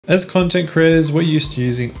As content creators, we're used to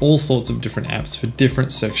using all sorts of different apps for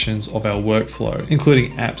different sections of our workflow,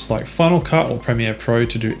 including apps like Final Cut or Premiere Pro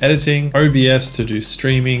to do editing, OBS to do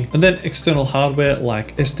streaming, and then external hardware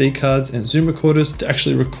like SD cards and Zoom recorders to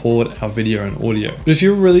actually record our video and audio. But if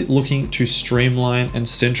you're really looking to streamline and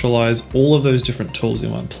centralize all of those different tools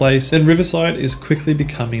in one place, then Riverside is quickly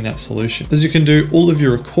becoming that solution, as you can do all of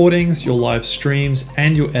your recordings, your live streams,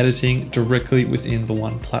 and your editing directly within the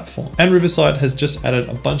one platform. And Riverside has just added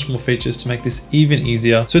a bunch more features to make this even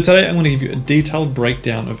easier. So today I'm going to give you a detailed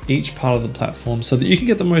breakdown of each part of the platform so that you can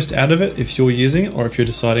get the most out of it if you're using it or if you're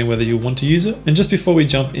deciding whether you want to use it. And just before we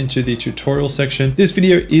jump into the tutorial section, this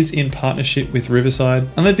video is in partnership with Riverside,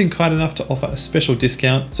 and they've been kind enough to offer a special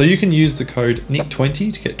discount, so you can use the code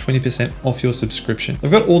NICK20 to get 20% off your subscription. I've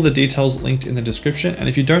got all the details linked in the description, and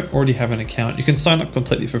if you don't already have an account, you can sign up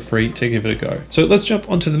completely for free to give it a go. So let's jump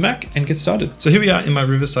onto the Mac and get started. So here we are in my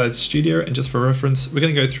Riverside studio, and just for reference, we're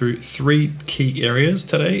going to go through 3 key areas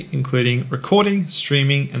today, including recording,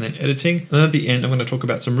 streaming, and then editing. And then at the end, I'm going to talk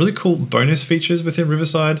about some really cool bonus features within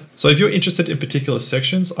Riverside. So if you're interested in particular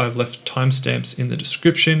sections, I've left timestamps in the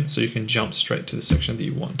description so you can jump straight to the section that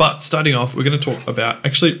you want. But starting off, we're going to talk about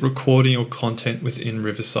actually recording your content within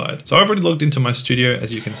Riverside. So I've already logged into my studio,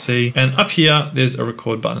 as you can see, and up here, there's a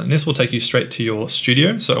record button, and this will take you straight to your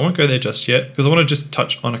studio. So I won't go there just yet because I want to just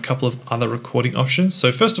touch on a couple of other recording options.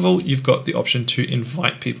 So first of all, you've got the option to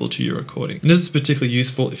invite people to your recording. And this is particularly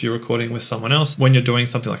useful if you're recording with someone else when you're doing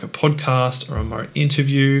something like a podcast or a remote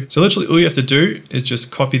interview. So literally all you have to do is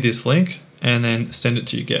just copy this link and then send it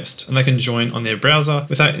to your guest, and they can join on their browser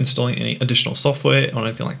without installing any additional software or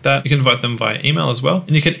anything like that. You can invite them via email as well,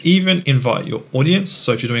 and you can even invite your audience.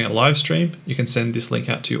 So if you're doing a live stream, you can send this link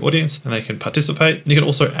out to your audience and they can participate. And you can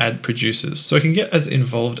also add producers, so it can get as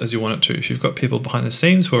involved as you want it to. If you've got people behind the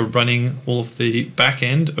scenes who are running all of the back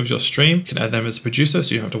end of your stream, you can add them as a producer,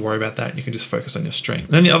 so you don't have to worry about that. You can just focus on your stream. And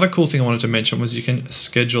then the other cool thing I wanted to mention was you can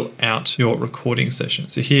schedule out your recording session.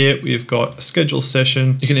 So here we've got a schedule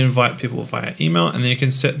session. You can invite people via email, and then you can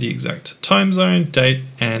set the exact time zone, date,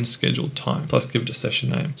 and scheduled time, plus give it a session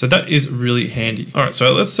name. So that is really handy. All right,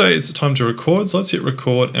 so let's say it's time to record. So let's hit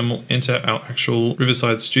record and we'll enter our actual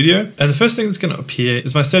Riverside studio. And the first thing that's going to appear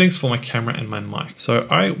is my settings for my camera and my mic. So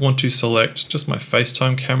I want to select just my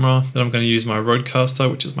FaceTime camera. Then I'm going to use my Rodecaster,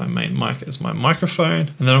 which is my main mic, as my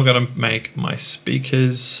microphone. And then I'm going to make my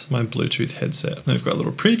speakers my Bluetooth headset. And we've got a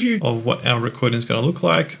little preview of what our recording is going to look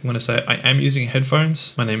like. I'm going to say I am using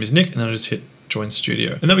headphones. My name is Nick, and then I just hit join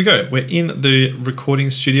studio. And there we go. We're in the recording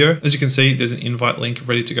studio. As you can see, there's an invite link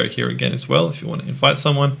ready to go here again as well if you want to invite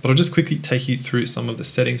someone. But I'll just quickly take you through some of the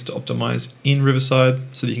settings to optimize in Riverside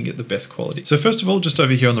so that you can get the best quality. So first of all, just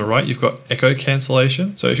over here on the right, you've got echo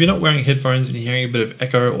cancellation. So if you're not wearing headphones and you're hearing a bit of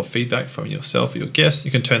echo or feedback from yourself or your guests,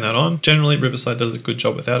 you can turn that on. Generally, Riverside does a good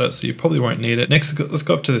job without it, so you probably won't need it. Next, let's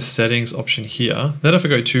go up to the settings option here. Then if I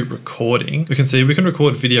go to recording, we can see we can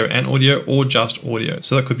record video and audio or just audio.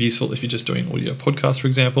 So that could be useful if you're just doing audio podcast, for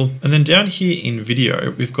example. And then down here in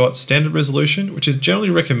video, we've got standard resolution, which is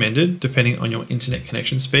generally recommended depending on your internet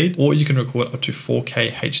connection speed, or you can record up to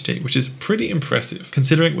 4K HD, which is pretty impressive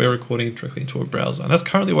considering we're recording directly into a browser. And that's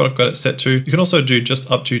currently what I've got it set to. You can also do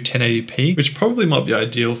just up to 1080p, which probably might be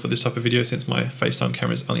ideal for this type of video since my FaceTime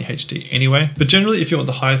camera is only HD anyway. But generally, if you want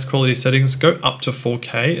the highest quality settings, go up to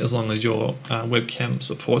 4K as long as your webcam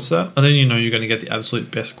supports that. And then you know you're going to get the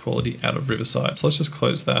absolute best quality out of Riverside. So let's just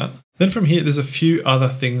close that. Then from here, there's a few other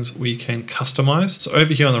things we can customize. So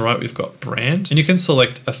over here on the right, we've got brand, and you can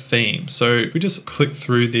select a theme. So if we just click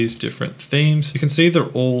through these different themes, you can see they're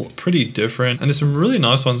all pretty different. And there's some really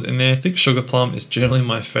nice ones in there. I think Sugar Plum is generally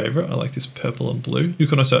my favorite. I like this purple and blue. You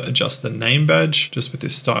can also adjust the name badge just with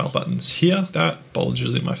this style buttons here. That bold is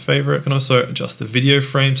usually my favorite. You can also adjust the video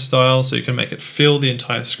frame style, so you can make it fill the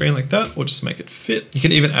entire screen like that, or just make it fit. You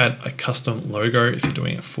can even add a custom logo if you're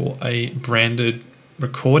doing it for a branded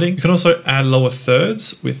recording. You can also add lower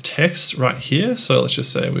thirds with text right here. So let's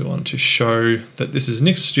just say we want to show that this is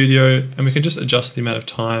Nick's studio, and we can just adjust the amount of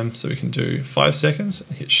time. So we can do 5 seconds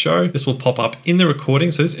and hit show. This will pop up in the recording.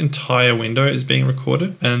 So this entire window is being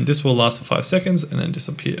recorded, and this will last for 5 seconds and then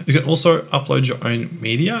disappear. You can also upload your own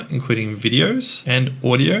media, including videos and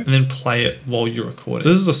audio, and then play it while you're recording. So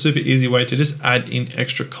this is a super easy way to just add in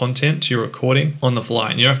extra content to your recording on the fly,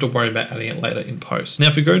 and you don't have to worry about adding it later in post. Now,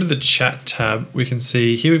 if we go to the chat tab, we can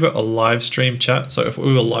see here we've got a live stream chat. So if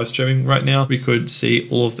we were live streaming right now, we could see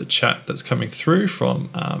all of the chat that's coming through from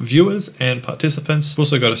viewers and participants. We've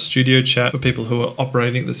also got a studio chat for people who are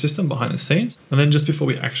operating the system behind the scenes. And then just before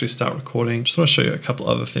we actually start recording, just want to show you a couple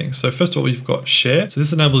other things. So first of all, you've got share. So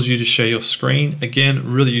this enables you to share your screen. Again,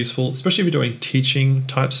 really useful, especially if you're doing teaching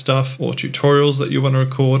type stuff or tutorials that you want to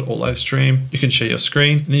record or live stream. You can share your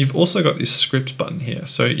screen. And then you've also got this script button here.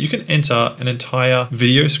 So you can enter an entire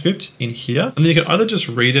video script in here, and then you can either just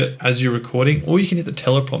read it as you're recording, or you can hit the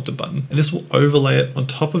teleprompter button, and this will overlay it on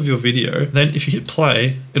top of your video. Then if you hit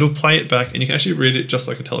play, it'll play it back, and you can actually read it just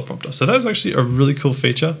like a teleprompter. So that's actually a really cool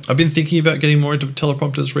feature. I've been thinking about getting more into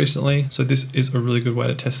teleprompters recently, so this is a really good way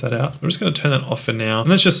to test that out. I'm just going to turn that off for now, and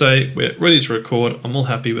let's just say we're ready to record. I'm all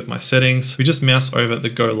happy with my settings. We just mouse over the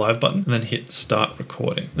go live button and then hit start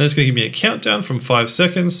recording. And then it's going to give me a countdown from 5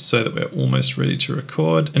 seconds so that we're almost ready to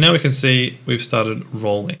record. And now we can see we've started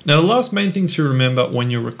rolling. Now, the last main thing to remember when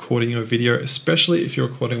you're recording your video, especially if you're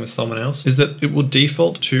recording with someone else, is that it will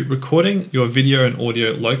default to recording your video and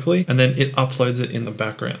audio locally, and then it uploads it in the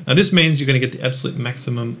background. Now, this means you're going to get the absolute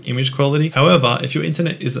maximum image quality. However, if your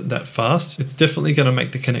internet isn't that fast, it's definitely going to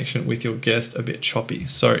make the connection with your guest a bit choppy.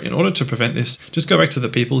 So in order to prevent this, just go back to the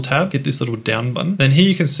people tab, hit this little down button. Then here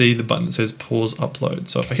you can see the button that says pause upload.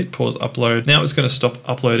 So if I hit pause upload, now it's going to stop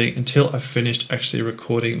uploading until I've finished actually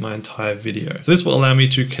recording my entire video. So this will allow me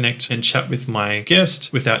to connect and chat with my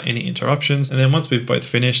guest without any interruptions. And then once we've both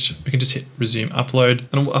finished, we can just hit resume upload,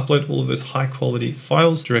 and it will upload all of those high quality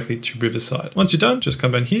files directly to Riverside. Once you're done, just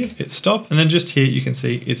come down here, hit stop, and then just here you can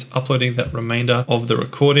see it's uploading that remainder of the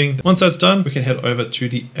recording. Once that's done, we can head over to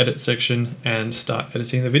the edit section and start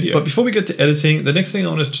editing the video. But before we get to editing, the next thing I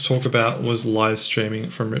wanted to talk about was live streaming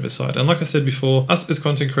from Riverside. And like I said before, us as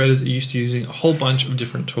content creators are used to using a whole bunch of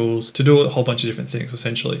different tools to do a whole bunch of different things,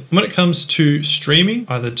 essentially. And when it comes to streaming,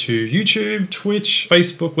 either to YouTube, Twitch,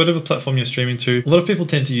 Facebook, whatever platform you're streaming to, a lot of people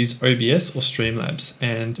tend to use OBS or Streamlabs.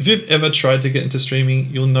 And if you've ever tried to get into streaming,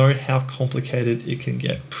 you'll know how complicated it can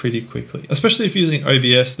get pretty quickly. Especially if you're using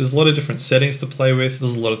OBS, there's a lot of different settings to play with.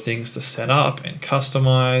 There's a lot of things to set up and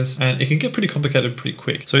customize, and it can get pretty complicated pretty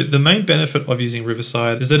quick. So the main benefit of using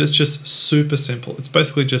Riverside is that it's just super simple. It's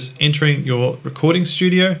basically just entering your recording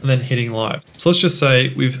studio and then hitting live. So let's just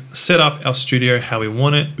say we've set up our studio how we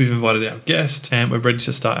want it. We've invited our guest and we're ready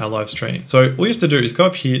to start our live stream. So all you have to do is go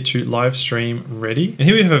up here to live stream ready. And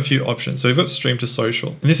here we have a few options. So we've got stream to social.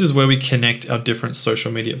 And this is where we connect our different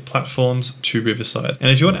social media platforms to Riverside. And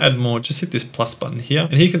if you want to add more, just hit this plus button here.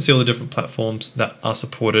 And here you can see all the different platforms that are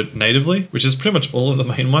supported natively, which is pretty much all of the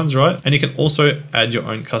main ones, right? And you can also add your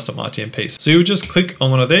own custom RTMPs. So you would just click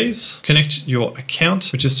on one of these, connect your account,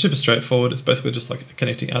 which is super straightforward. It's basically just like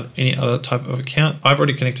connecting any other type of account. I've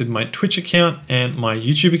already connected my Twitch account and my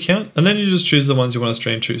YouTube account, and then you just choose the ones you want to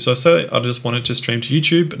stream to. So say I just wanted to stream to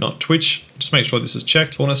YouTube, but not Twitch. Just make sure this is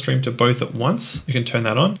checked. If you want to stream to both at once, you can turn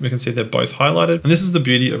that on. We can see they're both highlighted. And this is the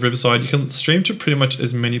beauty of Riverside. You can stream to pretty much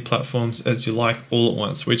as many platforms as you like all at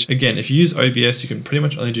once, which again, if you use OBS, you can pretty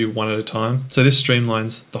much only do one at a time. So this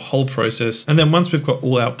streamlines the whole process. And then once we've got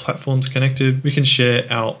all our platforms connected, we can share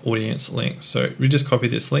our audience links. So we just copy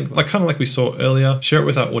this link, kind of like we saw earlier, share it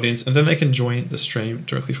with our audience, and then they can join the stream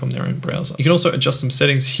directly from their own browser. You can also adjust some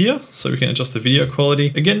settings here. So we can adjust the video quality.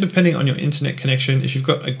 Again, depending on your internet connection, if you've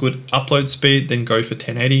got a good upload speed, then go for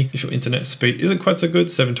 1080. If your internet speed isn't quite so good,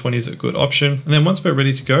 720 is a good option. And then once we're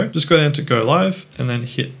ready to go, just go down to go live and then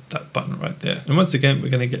hit that button right there. And once again, we're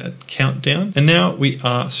going to get a countdown. And now we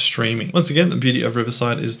are streaming. Once again, the beauty of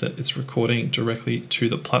Riverside is that it's recording directly to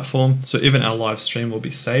the platform. So even our live stream will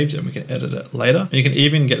be saved and we can edit it later. And you can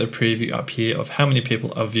even get a preview up here of how many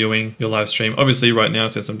people are viewing your live stream. Obviously right now,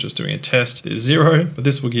 since I'm just doing a test, there's 0, but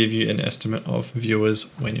this will give you an estimate of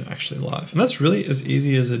viewers when you're actually live. And that's really as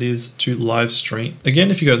easy as it is to live stream.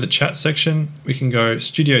 Again, if you go to the chat section, we can go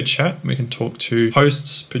studio chat and we can talk to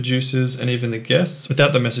hosts, producers, and even the guests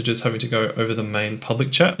without the messages having to go over the main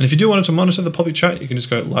public chat. And if you do want to monitor the public chat, you can just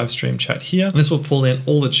go live stream chat here. And this will pull in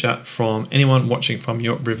all the chat from anyone watching from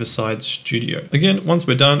your Riverside studio. Again, once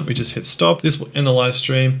we're done, we just hit stop. This will end the live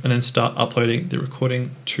stream and then start uploading the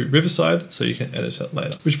recording to Riverside so you can edit it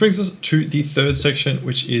later. Which brings us to the third section,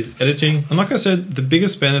 which is editing. And like I said, the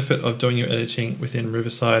biggest benefit of doing your editing within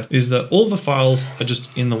Riverside is that all the files are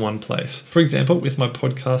just in the one place. For example, with my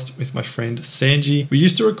podcast with my friend Sanji, we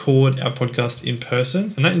used to record our podcast in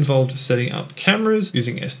person, and that involved setting up cameras,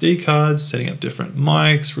 using SD cards, setting up different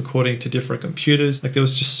mics, recording to different computers. Like there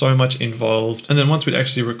was just so much involved. And then once we'd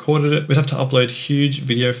actually recorded it, we'd have to upload huge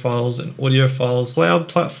video files and audio files, cloud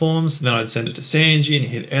platforms. And then I'd send it to Sanji and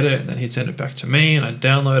he'd edit, and then he'd send it back to me and I'd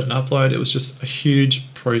download and upload. It was just a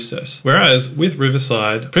huge process. Whereas with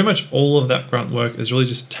Riverside, pretty much all of that grunt work is really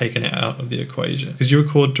just taken out of the equation because you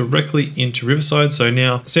record directly into Riverside. So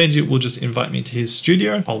now Sanjit will just invite me to his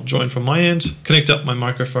studio. I'll join from my end, connect up my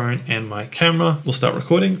microphone and my camera. We'll start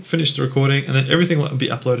recording, finish the recording, and then everything will be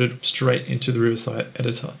uploaded straight into the Riverside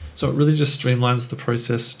editor. So it really just streamlines the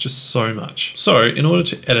process just so much. So in order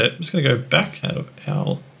to edit, I'm just going to go back out of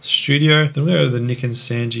our studio. Then we'll go to the Nick and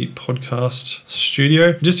Sanjit podcast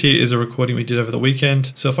studio. Just here is a recording we did over the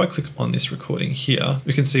weekend. So if I click on this recording here,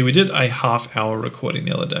 we can see we did a half-hour recording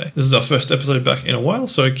the other day. This is our first episode back in a while,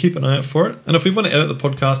 so keep an eye out for it. And if we want to edit the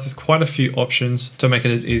podcast, there's quite a few options to make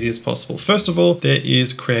it as easy as possible. First of all, there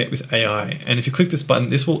is Create with AI. And if you click this button,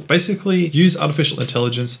 this will basically use artificial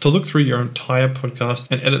intelligence to look through your entire podcast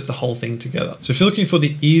and edit the whole thing together. So if you're looking for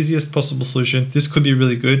the easiest possible solution, this could be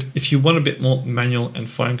really good. If you want a bit more manual and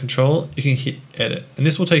fine control, you can hit edit, and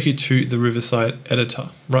this will take you to the Riverside editor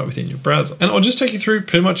right within your browser. And I'll just take you through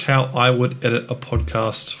pretty much how I would edit a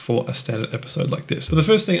podcast for a standard episode like this. So the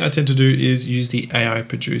first thing I tend to do is use the AI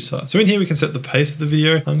producer. So in here we can set the pace of the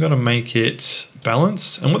video. I'm going to make it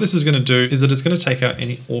balanced, and what this is going to do is that it's going to take out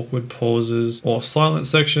any awkward pauses or silent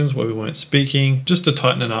sections where we weren't speaking, just to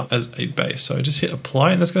tighten it up as a base. So just hit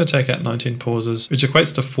apply, and that's going to take out 19 pauses, which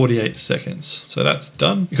equates to 48 seconds. So that's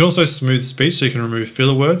done. You can also smooth speech, so you can remove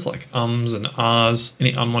filler words like ums and ahs,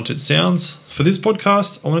 any unwanted sounds. For this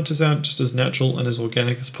podcast, I want it to sound just as natural and as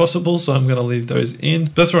organic as possible, so I'm going to leave those in.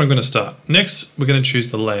 But that's where I'm going to start. Next, we're going to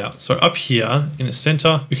choose the layout. So up here in the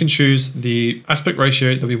center, we can choose the aspect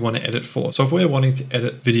ratio that we want to edit for. So if we're wanting to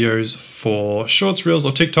edit videos for shorts, reels,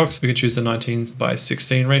 or TikToks, we can choose the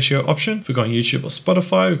 19:16 ratio option. If we're going YouTube or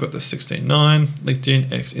Spotify, we've got the 16:9,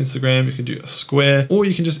 LinkedIn, X, Instagram, you can do a square, or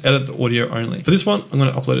you can just edit the audio only. For this one, I'm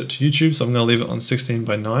going to upload it to YouTube, so I'm going to leave it on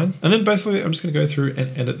 16:9. And then basically, I'm just going to go through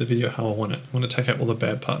and edit the video how I want it. I'm going to take out all the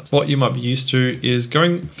bad parts. What you might be used to is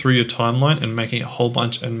going through your timeline and making a whole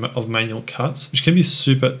bunch of manual cuts, which can be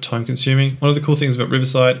super time consuming. One of the cool things about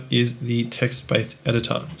Riverside is the text-based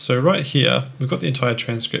editor. So right here, we've got the entire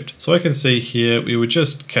transcript. So I can see here, we were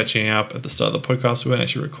just catching up at the start of the podcast. We weren't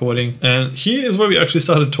actually recording. And here is where we actually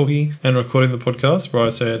started talking and recording the podcast, where I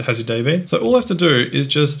said, how's your day been? So all I have to do is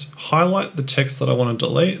just highlight the text that I want to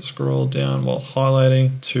delete, scroll down while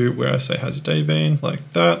highlighting to where I say, how's your day been?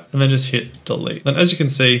 Like that. And then just hit delete. Then as you can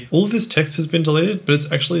see, all of this text has been deleted, but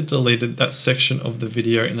it's actually deleted that section of the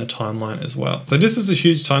video in the timeline as well. So this is a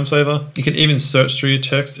huge time saver. You can even search through your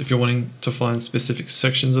text if you're wanting to find specific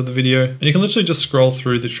sections of the video. And you can literally just scroll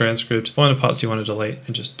through the transcript, find the parts you want to delete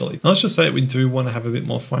and just delete. Now let's just say we do want to have a bit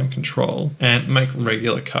more fine control and make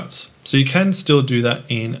regular cuts. So you can still do that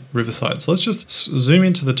in Riverside. So let's just zoom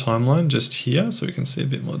into the timeline just here so we can see a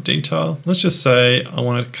bit more detail. Let's just say I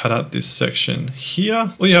want to cut out this section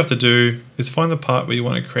here. All you have to do is find the part where you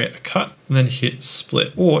want to create a cut and then hit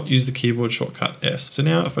split, or use the keyboard shortcut S. So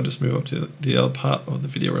now if I just move up to the other part of the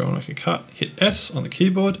video where I want to make a cut, hit S on the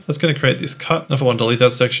keyboard, that's going to create this cut. And if I want to delete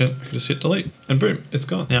that section, I can just hit delete and boom, it's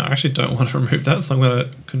gone. Now I actually don't want to remove that, so I'm going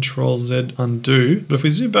to Control Z undo. But if we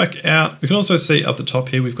zoom back out, we can also see up the top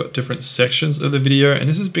here, we've got different sections of the video, and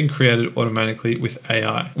this has been created automatically with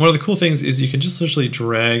AI. And one of the cool things is you can just literally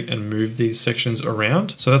drag and move these sections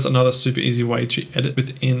around. So that's another super easy way to edit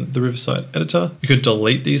within the Riverside editor. You could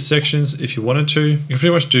delete these sections if you wanted to. You can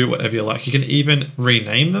pretty much do whatever you like. You can even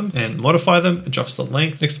rename them and modify them, adjust the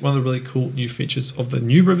length. Next, one of the really cool new features of the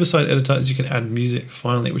new Riverside editor is you can add music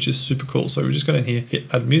finally, which is super cool. So we just go in here, hit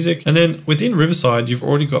add music. And then within Riverside, you've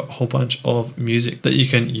already got a whole bunch of music that you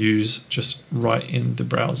can use just right in the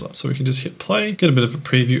browser. So we can just hit play, get a bit of a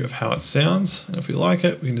preview of how it sounds. And if we like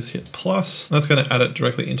it, we can just hit plus. That's going to add it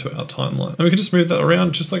directly into our timeline. And we can just move that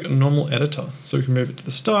around just like a normal editor. So we can move it to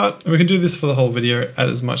the start, and we can do this for the whole video, add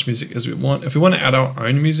as much music as we want. If we want to add our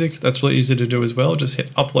own music, that's really easy to do as well. Just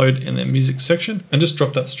hit upload in the music section and just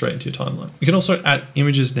drop that straight into your timeline. You can also add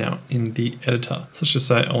images now in the editor. So let's just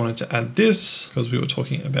say I wanted to add this because we were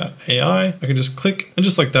talking about AI. I can just click, and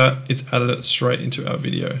just like that, it's added it straight into our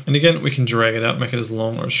video. And again, we can drag it out, make it as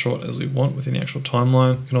long or as short as we want within the actual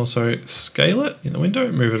timeline. We can also scale it in the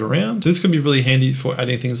window, move it around. So this could be really handy for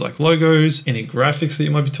adding things like logos, any graphics that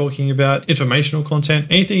you might be talking about, informational content,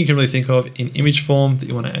 anything you can really think of in image form that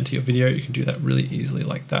you want to add to your video. You can do that really easily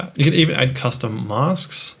like that. You can even add custom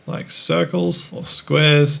masks like circles or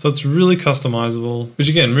squares. So it's really customizable, which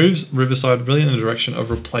again moves Riverside really in the direction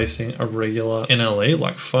of replacing a regular NLE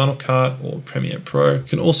like Final Cut or Premiere Pro. You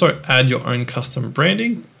can also add your own custom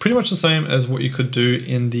branding, pretty much the same as what you could do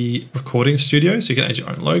in the recording studio. So you can add your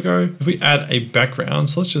own logo. If we add a background,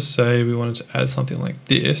 so let's just say we wanted to add something like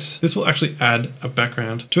this, this will actually add a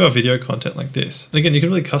background to our video content like this. And again, you can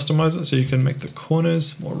really customize customize it so you can make the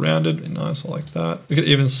corners more rounded and nice. I like that. We could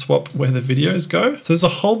even swap where the videos go. So there's a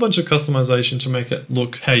whole bunch of customization to make it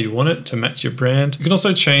look how you want it to match your brand. You can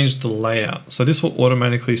also change the layout. So this will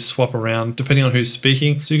automatically swap around depending on who's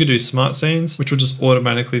speaking. So you could do smart scenes, which will just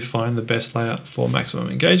automatically find the best layout for maximum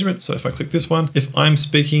engagement. So if I click this one, if I'm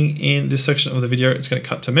speaking in this section of the video, it's going to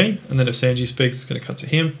cut to me. And then if Sanji speaks, it's going to cut to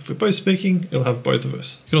him. If we're both speaking, it'll have both of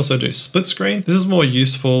us. You can also do split screen. This is more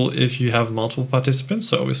useful if you have multiple participants.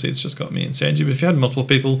 So obviously it's just got me and Sanji, but if you had multiple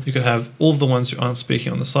people, you could have all of the ones who aren't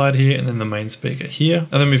speaking on the side here and then the main speaker here.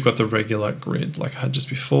 And then we've got the regular grid like I had just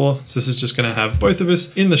before. So this is just going to have both of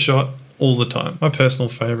us in the shot all the time. My personal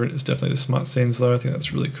favorite is definitely the smart scenes though. I think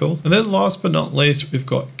that's really cool. And then last but not least, we've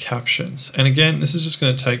got captions. And again, this is just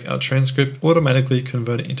going to take our transcript, automatically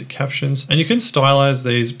convert it into captions. And you can stylize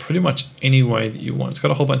these pretty much any way that you want. It's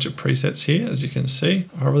got a whole bunch of presets here, as you can see.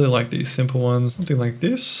 I really like these simple ones. Something like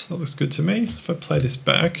this, that looks good to me. If I play this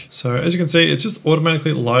back. So as you can see, it's just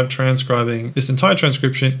automatically live transcribing this entire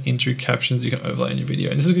transcription into captions you can overlay in your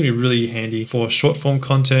video. And this is going to be really handy for short form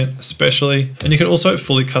content, especially. And you can also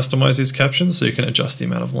fully customize these captions so you can adjust the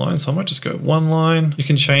amount of lines. So I might just go one line. You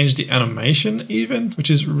can change the animation even, which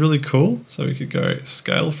is really cool. So we could go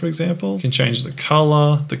scale, for example. You can change the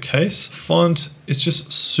color, the case, font. It's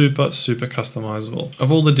just super customizable.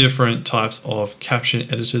 Of all the different types of caption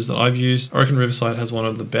editors that I've used, I reckon Riverside has one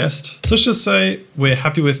of the best. So let's just say we're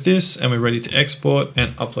happy with this and we're ready to export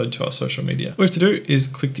and upload to our social media. What we have to do is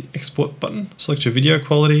click the export button, select your video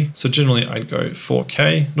quality. So generally I'd go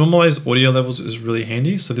 4K. Normalized audio levels is really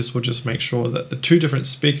handy. So this will just make sure that the two different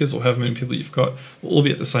speakers or however many people you've got will all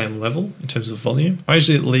be at the same level in terms of volume. I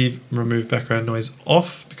usually leave remove background noise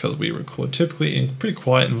off because we record typically in pretty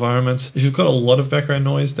quiet environments. If you've got a lot of background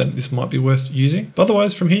noise, then this might be worth using. But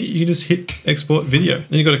otherwise, from here, you can just hit export video.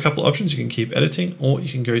 Then you've got a couple options. You can keep editing or you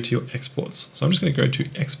can go to your exports. So I'm just going to go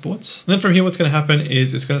to exports. And then from here, what's going to happen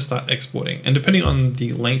is it's going to start exporting. And depending on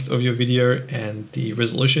the length of your video and the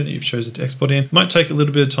resolution that you've chosen to export in, it might take a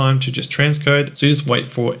little bit of time to just transcode. So you just wait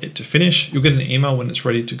for it to finish. You'll get an email when it's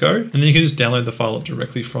ready to go. And then you can just download the file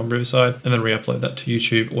directly from Riverside and then re-upload that to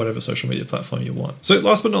YouTube or whatever social media platform you want. So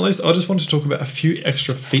last but not least, I just want to talk about a few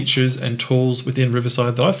extra features and tools within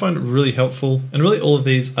Riverside that I find really helpful. And really all of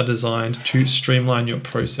these are designed to streamline your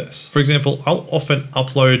process. For example, I'll often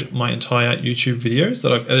upload my entire YouTube videos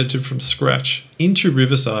that I've edited from scratch into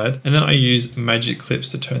Riverside, and then I use magic clips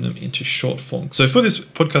to turn them into short form. So for this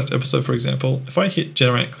podcast episode, for example, if I hit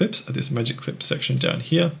generate clips at this magic clip section down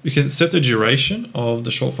here, we can set the duration of the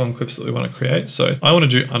short form clips that we want to create. So I want to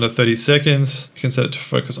do under 30 seconds. You can set it to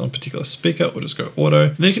focus on a particular speaker or just go auto.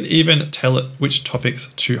 And then you can even tell it which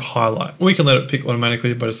topics to highlight, or you can let it pick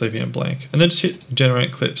automatically by just leaving it blank, and then just hit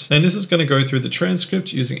generate clips. And this is going to go through the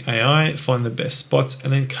transcript using AI, find the best spots,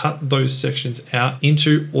 and then cut those sections out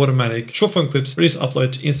into automatic short form clips ready to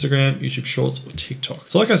upload to Instagram, YouTube Shorts, or TikTok.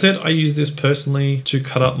 So like I said, I use this personally to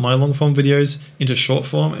cut up my long form videos into short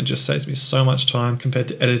form, and just saves me so much time compared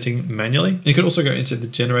to editing manually. And you can also go into the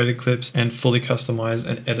generated clips and fully customize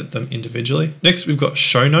and edit them individually. Next, we've got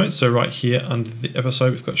show notes. So right here under the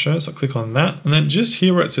episode, we've got show notes. So click on that. And then just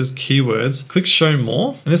here where it says keywords, click show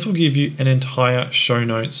more. And this will give you an entire show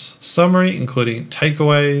notes summary, including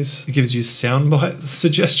takeaways. It gives you soundbite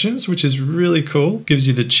suggestions, which is really cool. It gives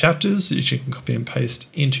you the chapters that you can copy and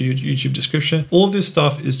paste into your YouTube description. All of this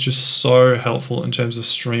stuff is just so helpful in terms of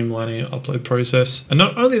streamlining your upload process. And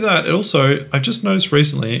not only that, it also, I just noticed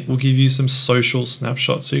recently, will give you some social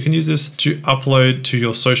snapshots. So you can use this to upload to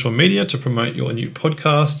your social media to promote your new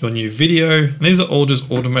podcast, your new video. And these are all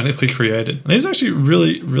just automatically created. And these are actually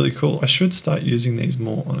really cool. I should start using these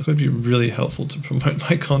more. It would be really helpful to promote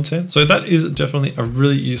my content. So that is definitely a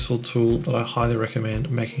really useful tool that I highly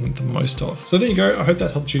recommend making the most of. So there you go. I hope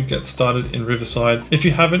that helped you get started in Riverside. If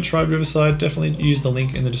you haven't tried Riverside, definitely use the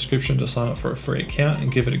link in the description to sign up for a free account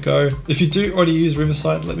and give it a go. If you do already use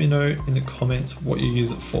Riverside, let me know in the comments what you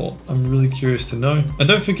use it for. I'm really curious to know. And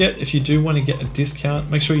don't forget, if you do want to get a discount,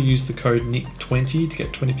 make sure you use the code NICK20 to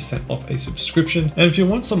get 20% off a subscription. And if you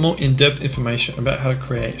want some more in-depth information about how to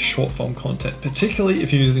create short form content, particularly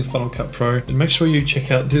if you're using Final Cut Pro, then make sure you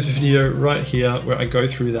check out this video right here where I go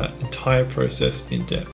through that entire process in depth.